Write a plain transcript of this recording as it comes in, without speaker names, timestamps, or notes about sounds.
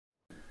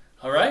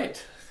All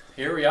right,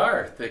 here we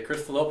are, the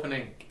crystal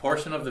opening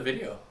portion of the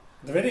video.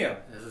 The video.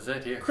 This is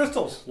it here.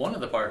 Crystals. One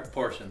of the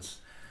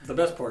portions. The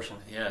best portion.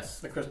 Yes.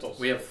 The crystals.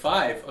 We have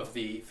 5 of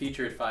the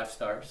featured 5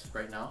 stars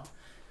right now.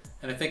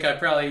 And I think I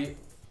probably,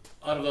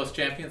 out of those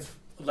champions,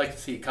 would like to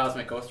see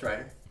Cosmic Ghost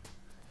Rider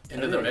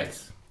into the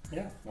mix.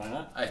 Yeah, why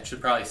not? I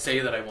should probably say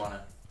that I want to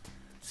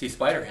see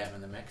Spider-Ham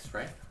in the mix,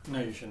 right? No,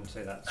 you shouldn't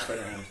say that.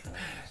 Spider-Ham's not.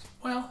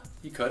 Well,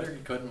 you could or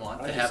you couldn't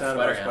want to have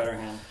Spider-Ham.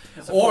 Spider-Ham.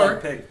 Or,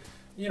 pig.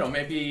 You know,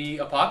 maybe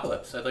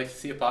Apocalypse. I'd like to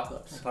see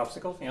Apocalypse. A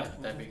popsicle? Yeah,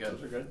 that'd be good.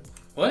 Those are good.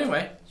 Well,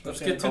 anyway, let's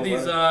Especially get to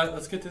these.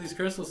 Let's get to these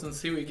crystals and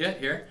see what we get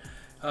here.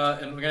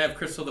 And we're gonna have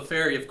Crystal the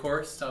Fairy, of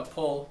course,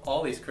 pull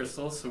all these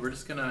crystals. So we're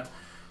just gonna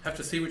have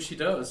to see what she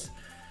does.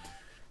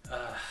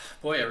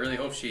 Boy, I really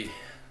hope she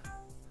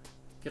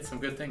gets some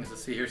good things.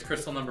 Let's see. Here's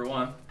crystal number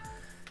 1,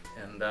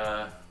 and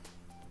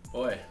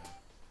boy,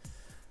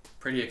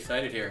 pretty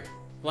excited here.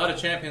 A lot of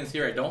champions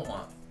here I don't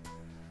want.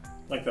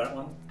 Like that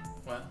one.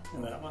 Wow.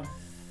 And that one.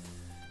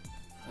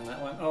 And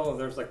that one. Oh,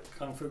 there's like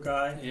Kung Fu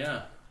guy.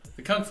 Yeah,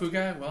 the Kung Fu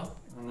guy. Well.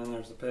 And then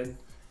there's the pig.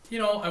 You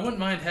know, I wouldn't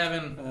mind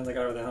having. And then the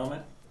guy with the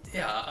helmet.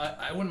 Yeah,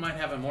 I wouldn't mind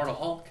having Immortal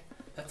Hulk.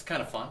 That's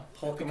kind of fun.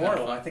 Hulk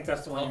Immortal. I think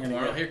that's the one you're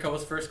going to get. Here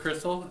comes first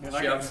crystal. You're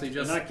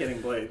not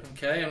getting Blade.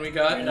 Okay, and we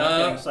got you're not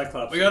getting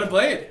Cyclops. We got a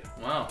Blade.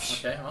 Wow.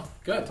 Okay. Well,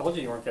 good. I told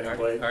you weren't getting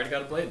Blade. Already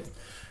got a Blade.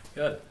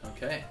 Good.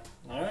 Okay.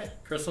 All right.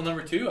 Crystal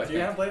number 2. I think. Do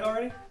you have Blade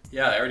already?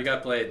 Yeah, I already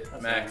got Blade.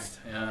 That's maxed. Nice.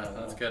 Yeah,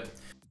 that's good.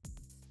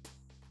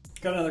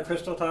 Got another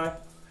crystal tie.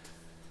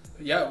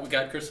 Yeah, we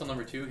got crystal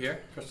number 2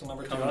 here. Crystal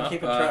number 2. Coming I'm up,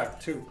 keeping track.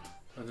 2.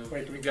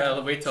 Wait, we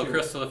gotta wait till 2.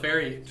 Crystal the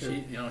Fairy.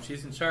 2.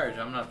 She's in charge.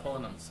 I'm not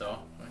pulling them, so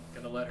I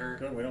gotta let her.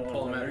 Good. We don't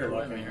pull want them to at her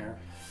luck whim in here.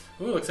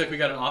 here. Ooh, looks like we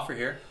got an offer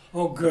here.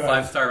 Oh, good.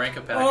 5-star rank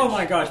up package. Oh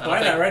my gosh!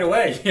 Buy that right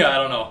away. Yeah, I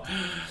don't know.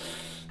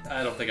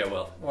 I don't think I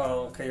will. Well,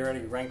 okay, you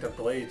already ranked up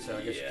Blade, so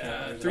I guess you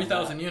can't.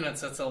 3,000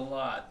 units. That's a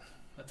lot.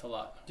 That's a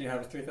lot. Do you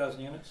have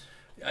 3,000 units?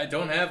 I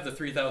don't have the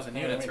 3,000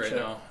 units right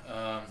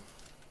now.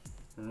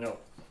 No.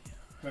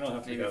 We don't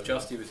have to. Maybe if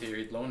Justy was here,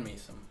 he'd loan me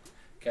some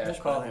cash. We'll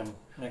call him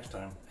next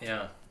time.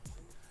 Yeah.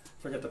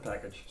 Forget the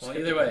package. Well,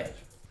 either way.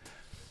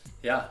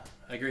 Yeah,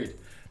 agreed.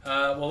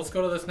 Well, let's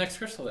go to this next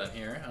crystal then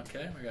here.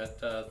 Okay, we got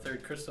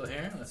third crystal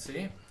here. Let's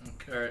see.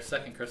 Okay, or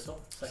second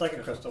crystal.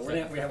 Second crystal.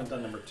 We haven't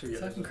done number 2 yet.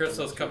 Second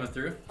crystal's coming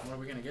through. What are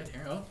we going to get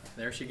here? Oh,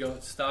 there she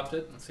goes. Stopped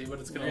it. Let's see what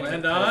it's going to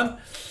land on.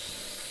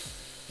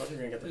 What are you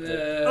going to get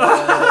the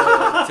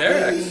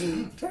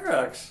Terex.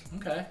 Terex.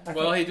 Okay.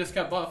 Well, he just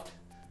got buffed.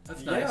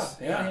 That's nice.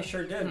 Yeah, he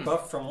sure did.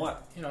 Buffed from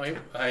what? You know,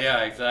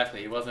 yeah, exactly.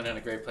 He wasn't in a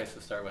great place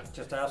to start with.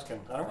 Just asking.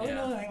 I don't really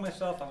know anything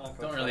myself. I'm not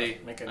going to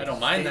make any I don't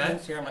mind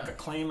that. Here. I'm not going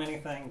to claim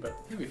anything, but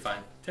he'll be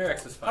fine.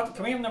 Terex is fine.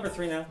 Can we have number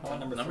 3 now? I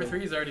want number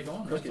 3 is already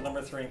going. Crystal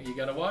number 3. You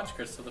got to watch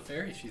Crystal the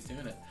Fairy. She's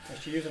doing it.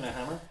 Is she using a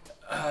hammer?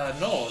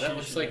 No, that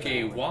looks like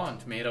a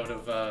wand made out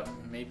of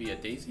maybe a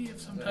daisy of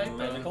some type.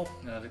 Magical?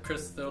 The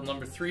crystal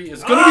number 3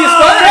 is going to be a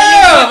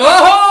Spider-Ham!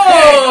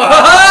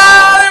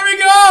 Oh! There we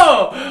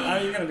go! Now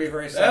you're going to be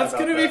very sad. That's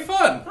going to be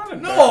fun.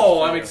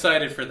 No, I'm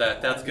excited for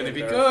that. That's going to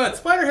be good.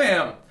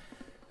 Spider-Ham!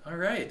 All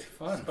right,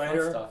 fun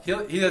stuff.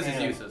 He has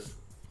his uses.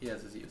 He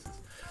has his uses.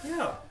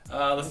 Yeah.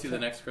 Let's do the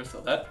next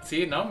crystal.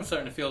 See, now I'm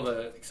starting to feel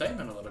the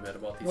excitement a little bit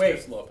about these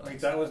crystal openings.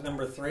 Wait, that was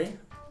number 3?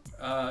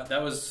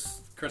 That was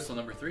crystal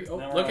number 3. Oh,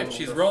 now look at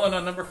she's rolling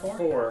on number 4.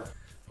 4.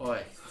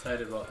 Boy,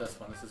 excited about this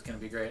one. This is going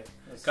to be great.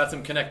 Got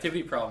some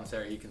connectivity problems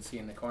there. You can see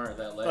in the corner of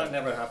that leg. That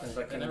never happens.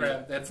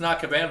 That's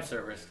not Kabam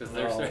servers because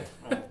they're.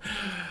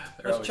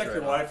 Let's check your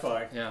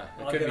Wi-Fi. Yeah,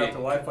 it could be.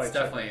 It's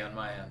definitely on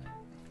my end.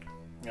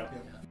 Yep.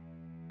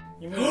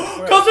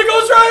 Cosmic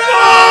Ghost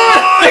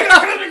Rider!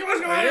 Cosmic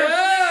Ghost Rider!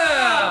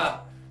 Yeah!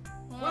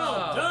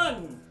 Well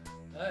done.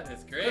 That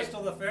is great.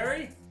 Crystal the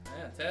Fairy.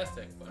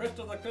 Fantastic.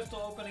 Crystal the crystal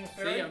opening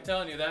fairy. See, I'm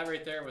telling you, that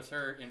right there was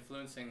her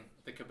influencing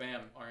the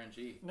Kabam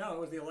RNG. No, it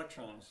was the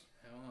electrons.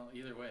 Well,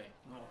 either way.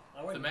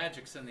 No, the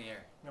magic's in the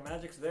air. The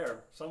magic's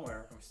there, somewhere.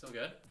 Are we still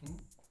good?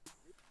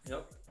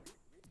 Yep.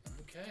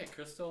 Okay,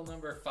 crystal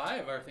number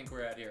 5, I think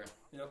we're at here.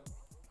 Yep.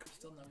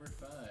 Crystal number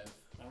 5.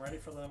 I'm ready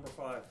for the number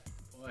 5.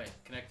 Boy,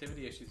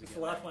 connectivity issues again. It's the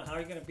last one. How are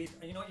you going to beat...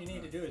 You know what you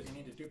need to do is you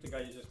need to dupe the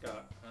guy you just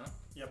got. Huh?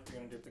 Yep, you're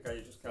going to dupe the guy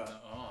you just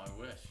got. Oh, I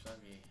wish.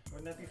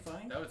 Wouldn't that be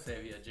fine? That would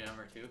save you a gem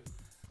or 2.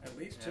 At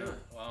least 2.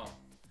 Wow.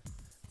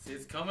 See,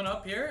 it's coming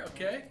up here.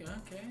 Okay,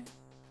 okay.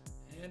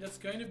 And it's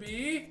going to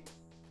be...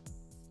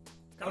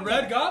 a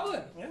Red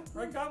Goblin. Yeah,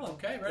 Red Goblin.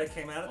 Okay, They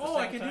came out at the same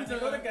time. I can do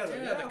go together.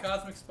 Yeah, the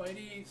Cosmic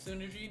Spidey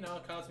synergy. Now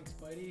Cosmic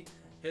Spidey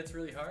hits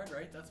really hard,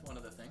 right? That's one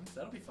of the things.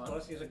 That'll be fun.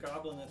 Plus he's a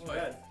goblin that's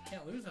red.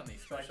 Can't lose on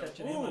these. Try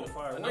catching him on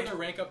fire. Another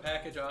rank up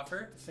package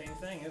offer. Same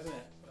thing, isn't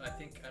it? I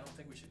don't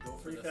think we should go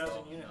for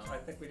 3,000 units. No. I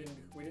think we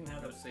didn't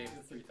have to save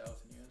the 3,000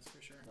 units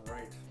for sure.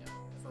 Right. Yeah.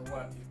 For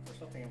what? For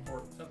something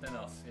important. Something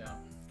else. Yeah.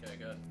 Okay.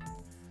 Good.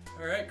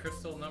 All right.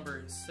 Crystal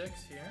number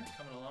 6 here,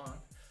 coming along.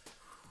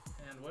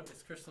 And what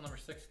is crystal number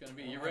 6 going to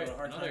be? You're right.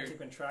 Another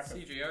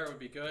CGR would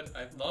be good.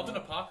 I love an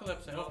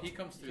Apocalypse. I hope he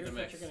comes through the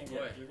mix. What you're going to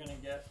get. You're going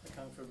to get the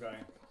Kung Fu guy.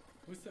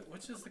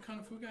 Which is the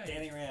Kung Fu guy?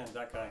 Danny Rand,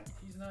 that guy.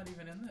 He's not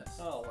even in this.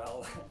 Oh,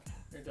 well.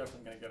 You're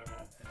definitely gonna get a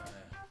mat.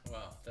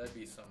 Well, that'd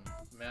be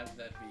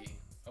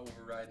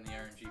overriding the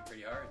RNG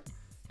pretty hard.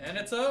 And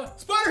it's a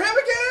Spider Ham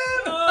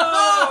again!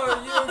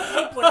 Oh, you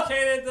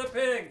duplicated the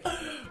pig.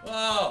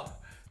 Wow.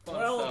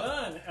 Well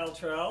done, El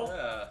Trel.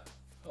 Yeah.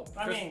 Oh,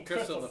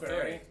 Crystal the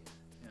Fairy.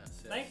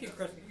 Yes, Thank you,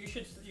 Crystal. You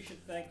should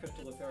thank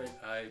Crystal the Fairy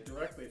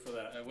directly for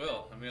that. I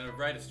will. I'm going to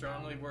write a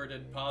strongly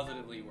worded,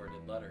 positively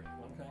worded letter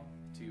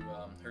to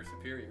her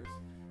superiors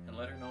and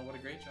let her know what a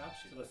great job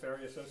she did. To the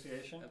Fairy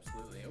Association?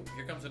 Absolutely. Oh,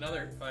 here comes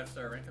another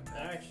 5-star rank-up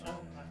package.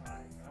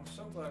 I'm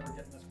so glad we're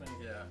getting this many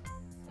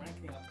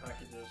ranking up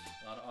packages.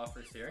 A lot of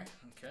offers here.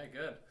 Okay,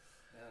 good.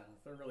 Yeah,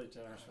 they're really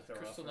generous with their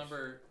Crystal offers.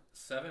 number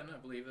 7, I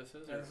believe this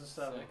is. Yeah, this is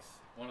 7. 6.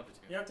 One of the two.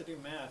 You have to do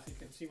math. You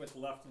can see what's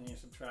left and you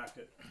subtract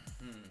it.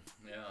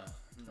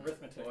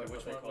 Arithmetic. Boy,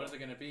 what is it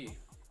going to be?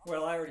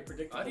 Well, I already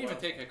predicted. I'd even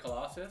take a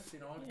Colossus,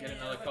 get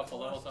another couple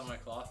levels on my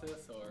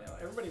Colossus. Or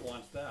everybody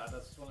wants that.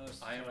 That's one of those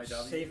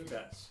IMIW. safe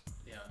bets.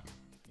 Yeah.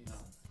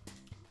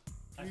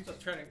 I'm just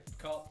trying to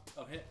call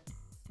a hit.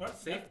 What?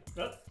 Safe.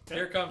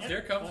 Here it comes.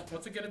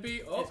 What's it going to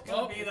be? Oh, it's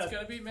going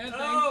to be Man Thing.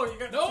 Oh, you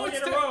got 3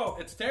 in a row.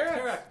 It's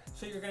Terex.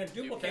 So you're going to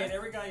duplicate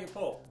every guy you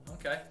pull.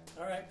 Okay.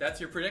 All right. That's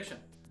your prediction.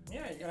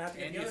 Yeah, you're going to have to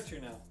get the other 2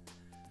 now.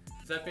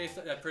 Is that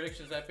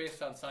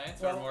based on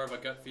science or more of a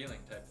gut feeling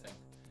type thing?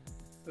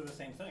 They're the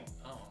same thing.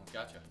 Oh,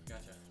 gotcha.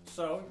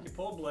 So you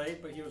pulled Blade,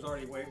 but he was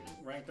already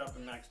ranked up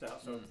and maxed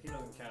out, so he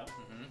doesn't count.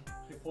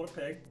 You pulled a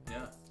pig.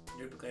 Yeah.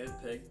 Duplicated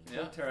pig. You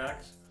pulled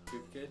Terex.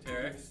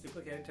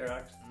 Duplicated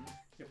Terex.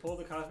 You pulled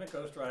the Cosmic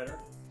Ghost Rider.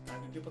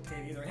 Time to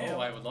duplicate either him. Oh,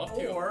 I would love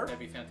to. Or that'd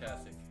be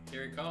fantastic.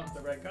 Here he comes.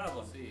 The Red Goblin.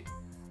 Let's see.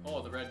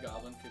 Oh, the Red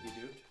Goblin could be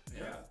duped.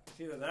 Yeah. It's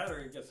either that or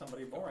you get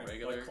somebody boring,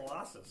 like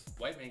Colossus.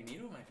 White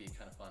Magneto might be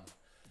kind of fun.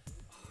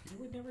 You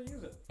would never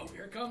use it. Oh,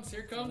 here it comes.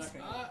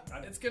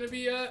 It's going to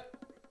be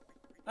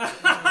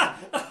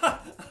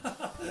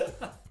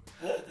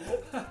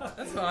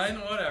that's fine,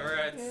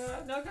 whatever.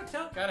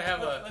 Gotta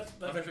have a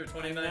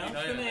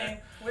 $129.99.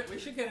 We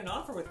should get an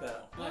offer with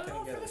that.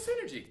 For the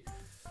synergy.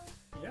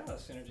 Yeah,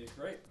 synergy is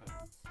great.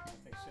 I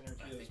think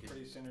synergy is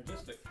pretty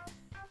synergistic.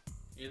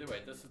 Either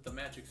way, the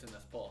magic's in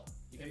this pull.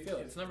 You can feel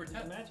it. It's number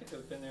 10. The magic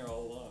has been there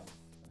all along.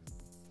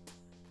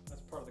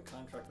 That's part of the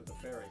contract with the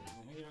fairy.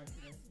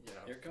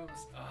 Here it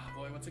comes. Oh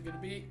boy, what's it gonna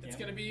be? It's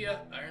gonna be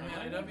Iron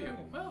Man IW.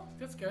 Well,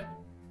 that's good.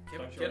 Get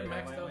him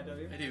maxed up.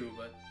 I do,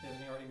 but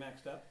isn't he already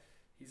maxed up?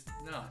 He's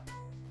not.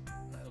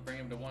 That'll bring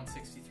him to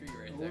 163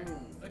 right there.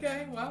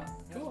 Okay, well,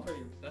 cool.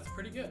 That's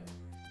pretty good.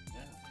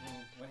 Yeah.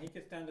 When he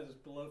gets down to this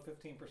below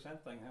 15%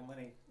 thing, how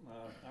many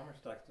armor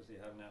stacks does he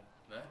have now?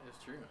 That is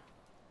true.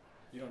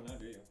 You don't know,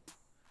 do you?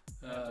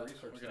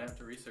 We're gonna have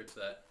to research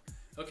that.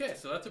 Okay,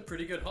 so that's a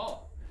pretty good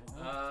haul.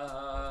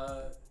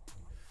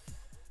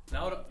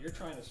 Now you're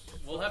trying to.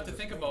 We'll have to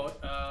think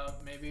about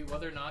maybe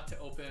whether or not to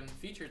open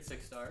featured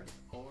 6 stars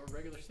or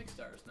regular 6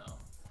 stars now.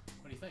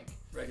 What do you think?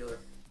 Regular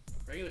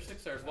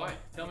 6 stars. Why?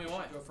 Tell me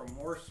why. Go for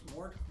more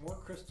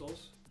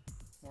crystals,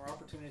 more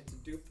opportunities to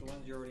dupe the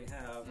ones you already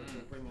have, which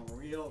will bring them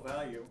real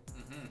value.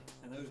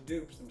 And those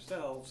dupes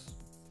themselves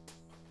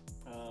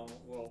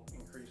will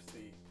increase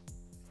the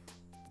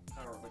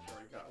power of what you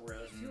already got.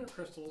 Whereas fewer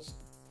crystals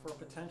for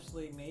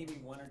potentially maybe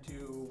 1 or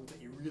 2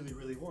 that you really,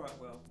 really want.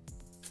 Well.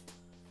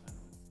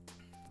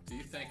 Do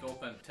you think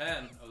open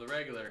 10 of the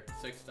regular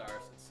 6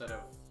 stars instead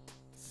of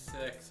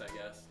 6, I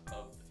guess,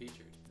 of the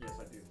featured? Yes,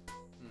 I do.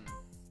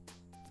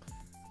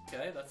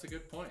 Okay, that's a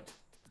good point.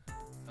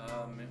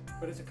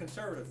 But it's a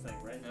conservative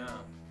thing, right?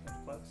 Yeah.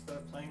 Instead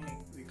of playing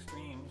the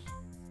extremes,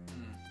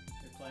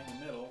 you're playing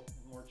the middle,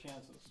 more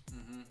chances.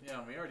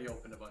 Yeah, we already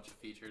opened a bunch of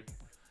featured.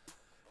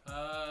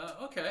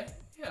 Okay,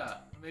 yeah,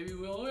 maybe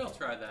we'll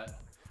try that.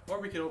 Or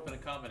we could open a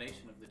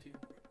combination of the 2.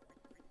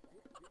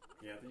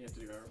 Yeah, then you have to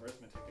do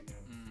arithmetic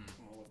again.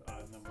 With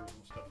odd numbers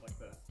and stuff like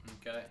that.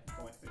 Okay.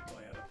 They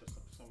probably add up to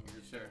some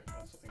weird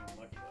something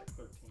unlucky like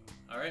 13.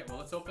 Alright, well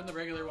let's open the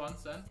regular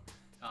ones then.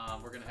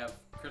 We're going to have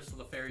Crystal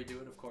the Fairy do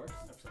it, of course.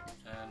 Absolutely.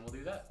 And we'll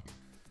do that.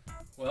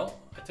 Well,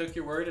 I took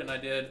your word and I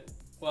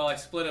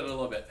split it a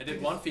little bit. I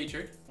did 1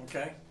 featured.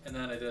 Okay. And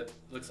then I did,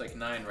 looks like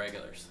 9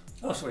 regulars.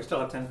 Oh, so we still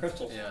have 10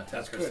 crystals. Yeah,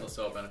 10 crystals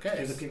to open. Okay.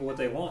 Give the people what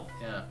they want.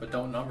 Yeah, but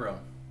don't number them.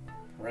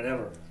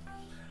 Whatever.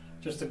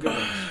 Just the good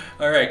ones.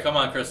 Alright, come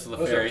on, Crystal the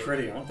Fairy. Those are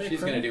pretty, aren't they?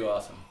 She's going to do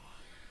awesome.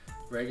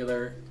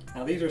 Regular.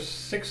 Now these are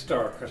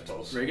 6-star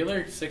crystals.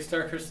 Regular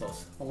 6-star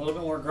crystals. A little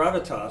bit more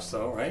gravitas,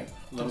 though, right?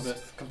 A little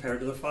bit compared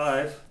to the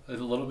 5. A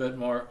little bit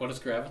more. What is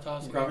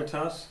gravitas?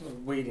 Gravitas,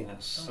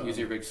 weightiness. So. Use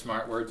your big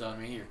smart words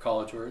on me, your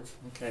college words.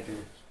 Okay,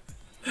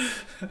 dude.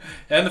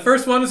 And the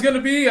first one is going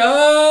to be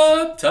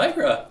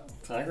Tigra.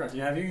 Tigra.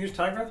 Have you used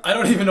Tigra? I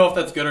don't even know if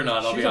that's good or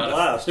not, I'll be honest. She's a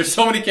blast. There's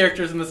so many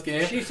characters in this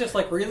game. She's just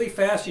like really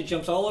fast. She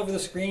jumps all over the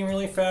screen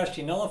really fast.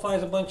 She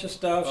nullifies a bunch of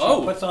stuff.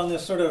 She puts on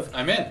this sort of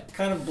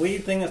kind of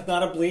bleed thing that's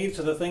not a bleed,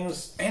 so the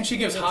thing's... And she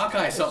gives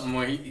Hawkeye something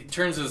where he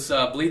turns his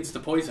bleeds to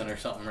poison or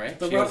something, right?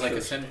 She has like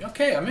a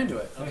Okay, I'm into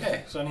it.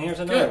 Okay. So here's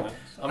another one.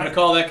 I'm going to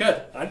call that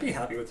good. I'd be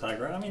happy with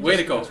Tigra. I mean, way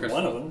to go, Crystal.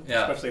 One of them,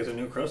 especially as a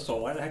new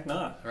crystal. Why the heck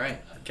not? Right.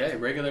 Okay,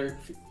 regular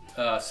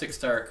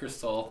 6-star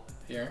crystal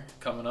here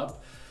coming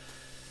up.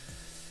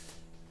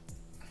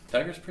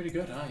 Tiger's pretty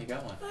good, huh? You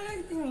got one.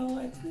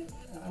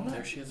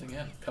 There she is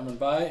again, coming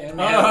by, and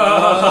we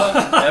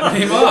have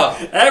Ebony Maw.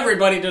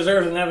 Everybody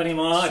deserves an Ebony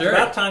Maw. Sure. It's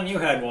about time you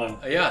had one.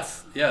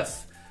 Yes,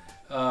 yes.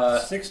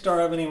 6-star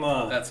Ebony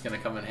Maw. That's gonna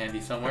come in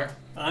handy somewhere.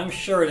 I'm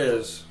sure it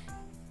is.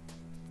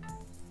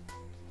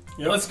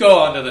 Yep. Let's go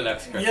on to the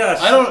next crystal.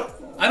 Yes.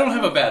 I don't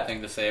have a bad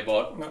thing to say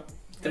about. No.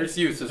 There's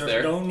uses There's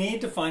there. no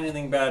need to find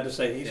anything bad to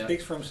say. He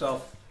speaks for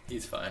himself.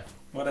 He's fine.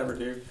 Whatever,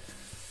 dude.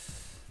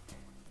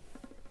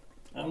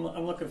 I'm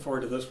looking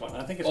forward to this one.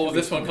 I think it's. Oh,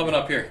 this one coming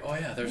up here. Oh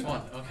yeah, there's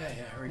one. Okay,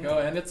 yeah, here we go.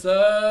 And it's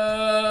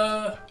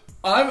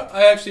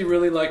I actually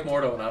really like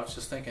Mordo, and I was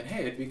just thinking,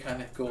 hey, it'd be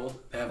kind of cool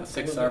to have a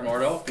 6-star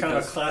Mordo. Kind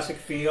of a classic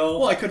feel.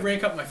 Well, I could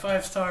rank up my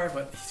 5-star,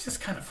 but he's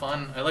just kind of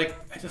fun. I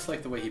just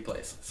like the way he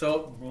plays.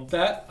 So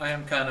that I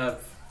am kind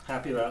of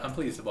happy about. I'm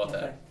pleased about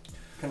that.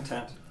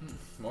 Content.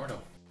 Mordo.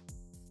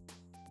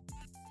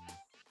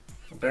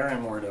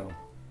 Baron Mordo.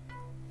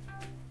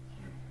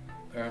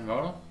 Baron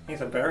Mordo?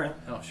 He's a Baron.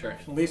 Oh, sure.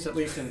 At least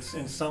in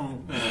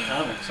some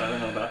comics. I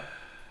don't know about.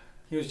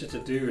 He was just a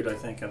dude, I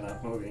think, in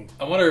that movie.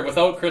 I wonder,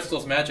 without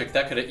Crystal's magic,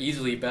 that could have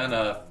easily been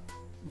a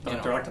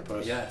Dr.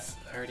 Octopus. Yes,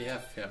 I already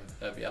have him.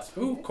 That'd be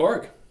awesome. Ooh,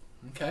 Korg.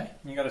 Okay.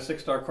 You got a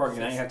 6-star Korg,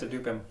 now you have to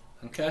dupe him.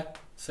 Okay.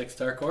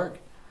 6-star Korg.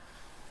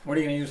 What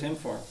are you going to use him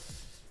for?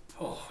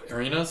 Oh,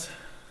 arenas.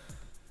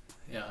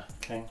 Yeah.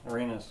 Okay,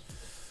 arenas.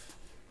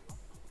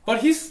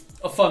 But he's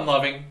a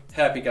fun-loving,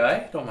 happy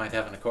guy. Don't mind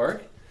having a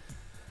Korg.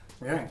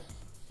 Yeah.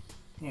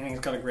 Yeah,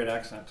 he's got a great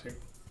accent, too.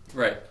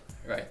 Right,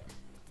 right.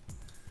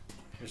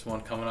 Here's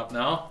one coming up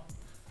now.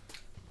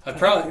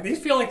 These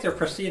feel like they're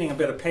proceeding a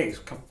bit of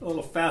pace, a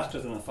little faster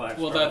than the 5-star.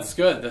 Well, that's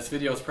good. This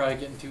video is probably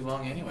getting too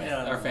long anyway.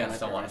 Yeah, our fans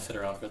don't want to sit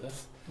around for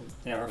this.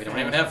 Yeah, we don't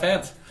even have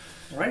fans.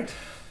 Right.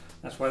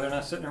 That's why they're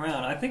not sitting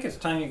around. I think it's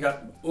time you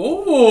got...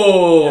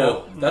 Ooh!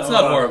 Yeah, that's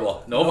Nova. not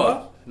horrible.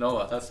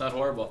 Nova. That's not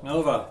horrible.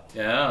 Nova.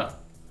 Yeah.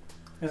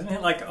 Isn't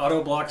it like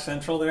Auto Block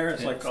Central there?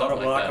 It's like Auto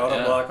Block,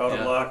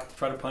 Auto Block.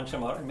 Try to punch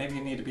him out. Maybe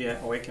you need to be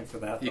awakened for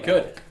that. You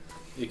could.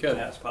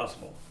 Yeah, it's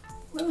possible.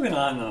 Moving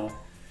on, though.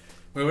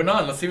 Moving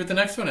on. Let's see what the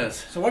next one is.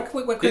 So what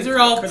could these are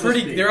all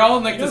pretty. They're all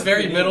in like this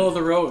very middle of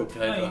the road.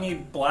 No, you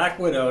need Black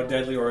Widow,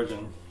 Deadly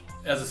Origin.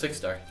 As a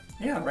 6-star.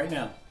 Yeah, right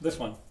now. This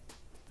one.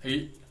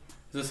 Is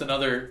this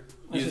another?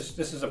 This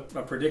is a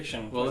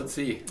prediction. Well, let's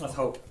see. With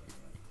hope.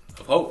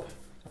 Of hope.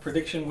 A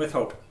prediction with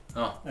hope.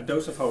 Oh. A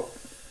dose of hope.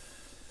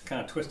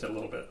 Kind of twist it a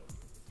little bit.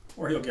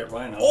 Or he'll get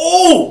Rhino.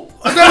 Oh!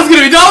 I thought it was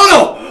going to be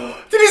Domino!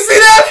 Did you see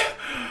that?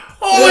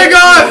 Oh my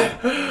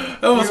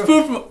god! That was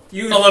spoofed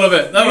a little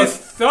bit. That was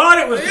thought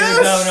it was going to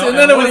be Domino. And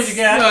then what it was, did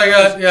you get? Oh my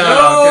god, yeah,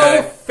 Joe,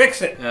 okay.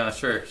 Fix It. Yeah,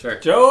 sure.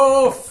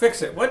 Joe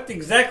Fix It. What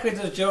exactly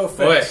does Joe fix?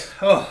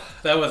 Boy, oh,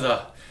 that was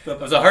a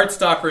heart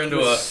stopper into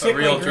a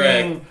real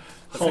drag.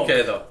 That's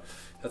okay though.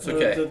 That's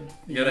okay.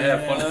 You gotta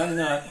have fun. I'm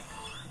not.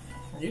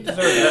 You deserve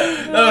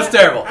that. That was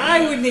terrible.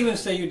 I wouldn't even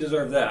say you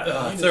deserve that.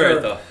 It's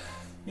alright though.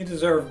 You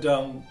deserved,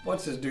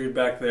 what's his dude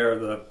back there?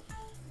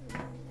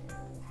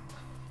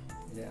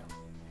 Yeah.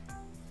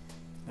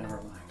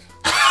 Never mind.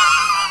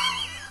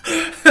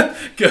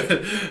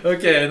 Good.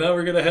 Okay, now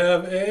we're gonna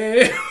have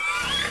a...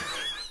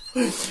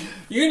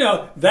 You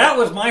know, that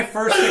was my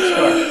first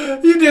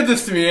 6-star. You did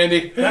this to me,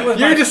 Andy.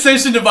 Your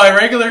decision to buy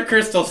regular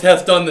crystals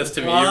has done this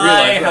to me. You realize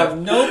that? I have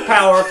no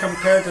power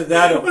compared to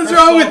that of What's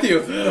wrong with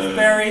you? The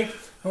fairy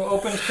who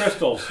opens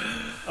crystals.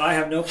 I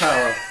have no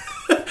power.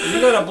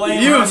 You gotta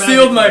blame You have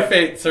sealed my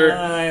fate, sir.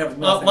 I have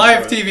nothing.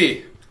 Live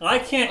TV. I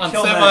can't on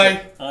kill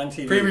magic on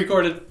TV.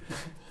 Pre-recorded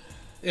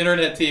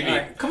internet TV. All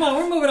right, come on,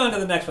 we're moving on to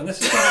the next one.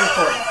 This is very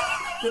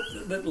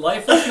important. The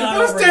life is not over. That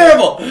was over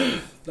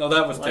terrible. No,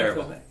 that was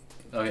terrible.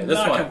 Okay, this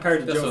not one. compared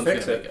to this Joe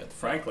Fix It. Good.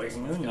 Frankly,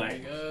 Moon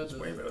Knight is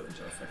way better than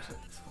Joe Fix It.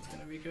 This one's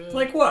gonna be good.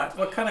 Like what?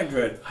 What kind of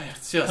good?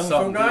 It's just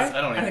Kung Fu Guy?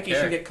 I don't even think care.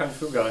 you should get Kung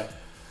Fu Guy.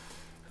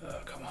 Oh,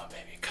 come on,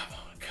 baby. Come on.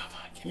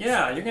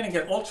 Yeah, you're gonna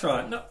get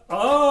Ultron. No.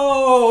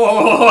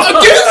 Oh!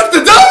 I'm giving up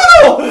the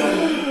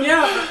Domino!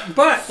 Yeah,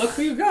 but look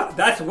who you got.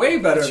 That's way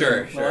better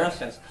than the last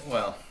chance.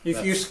 Well,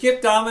 if you skip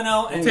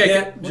Domino and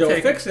get Joe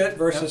Fix It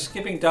versus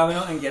skipping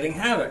Domino and getting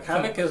Havoc.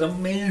 Havoc is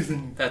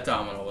amazing. That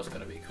Domino was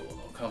gonna be cool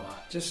though. Come on.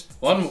 Just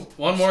one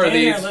more of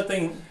these. And let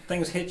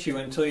things hit you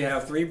until you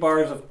have 3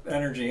 bars of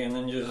energy, and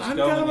then you just I'm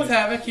go. done with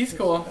Havoc. He's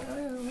cool.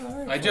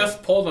 I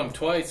just pulled him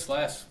twice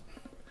last.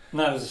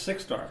 Not as a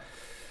 6-star.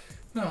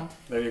 No.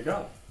 There you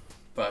go.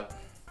 But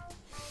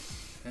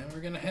and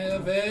we're gonna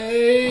have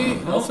a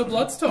Elsa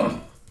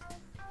Bloodstone.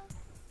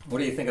 What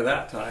do you think of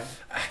that, Ty?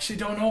 I actually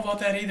don't know about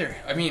that either.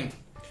 I mean,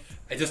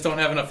 I just don't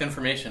have enough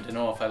information to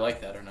know if I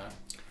like that or not.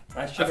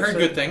 I've heard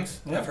good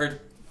things. Yeah. I've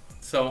heard,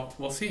 so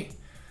we'll see.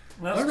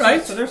 All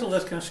right. So there's a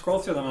list. Can I scroll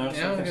through them? Yeah,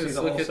 so I can see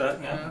the whole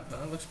set. Yeah,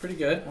 that looks pretty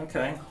good.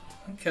 Okay.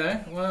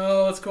 Okay,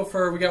 well, let's go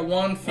for, we got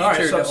one feature All right,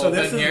 to so open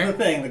this is here. the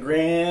thing, the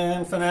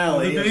grand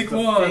finale. The big is the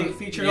one.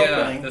 Featured Yeah,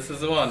 opening. this is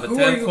the one, the Who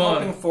are 10th you one.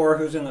 hoping for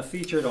who's in the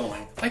featured only?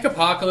 Like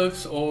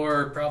Apocalypse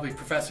or probably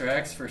Professor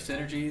X for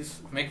synergies.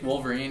 Make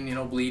Wolverine, you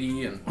know,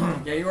 bleedy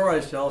and... Yeah, you were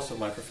always jealous of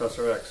my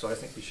Professor X, so I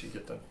think you should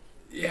get the...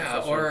 Yeah,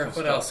 Professor or X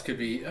what stuff. else could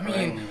be? I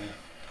mean,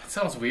 it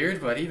sounds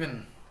weird, but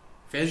even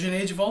Vision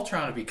Age of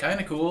Ultron would be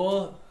kind of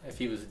cool if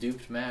he was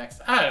duped Max.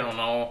 I don't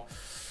know.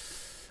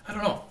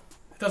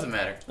 It doesn't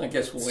matter. I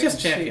guess we'll It's wait just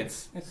and see.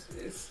 champions.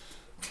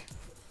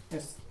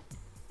 It's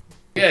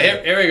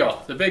Yeah, here we go.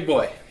 The big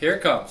boy. Here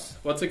it comes.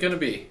 What's it going to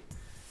be?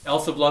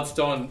 Elsa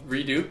Bloodstone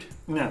reduped?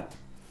 no.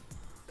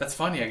 That's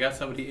funny. I got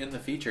somebody in the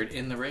featured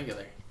in the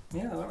regular.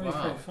 Yeah, that would be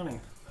Wow. pretty funny.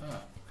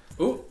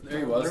 Huh. Ooh, there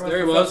he was. There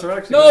he was. Professor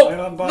X, he No! was right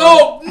on by.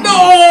 No! No!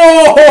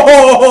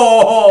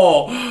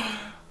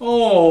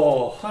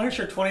 Oh!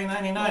 Punisher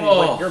 2099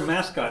 Oh. is like your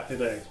mascot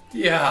today.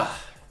 Yeah.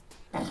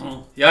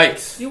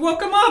 Yikes. You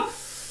woke him up!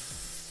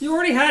 You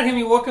already had him,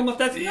 you woke him up.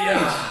 That's nice.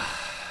 Yeah.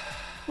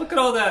 Look at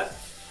all that.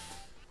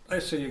 I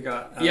see you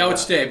got.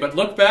 Ouch day. But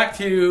look back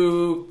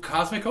to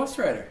Cosmic Ghost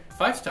Rider.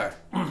 5-star.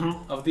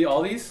 Of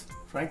all these,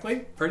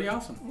 Frankly, pretty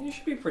awesome. you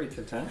should be pretty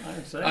content, I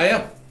would say. I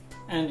am.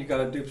 And you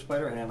got a dupe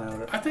Spider-Ham out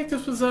of it. I think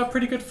this was a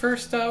pretty good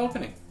first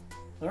opening.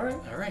 All right.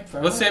 All right.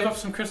 Fair Let's enough. save up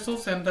some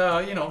crystals and,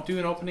 do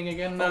an opening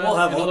again We'll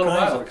have in a all little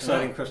kinds while. of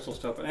exciting crystals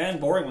to open. And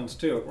boring ones,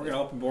 too. We're going to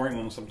open boring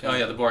ones sometime. Oh,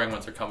 yeah, the boring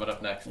ones are coming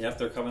up next. Yep,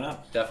 they're coming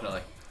up.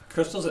 Definitely.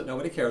 Crystals that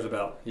nobody cares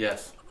about.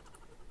 Yes.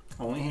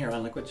 Only here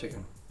on Liquid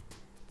Chicken.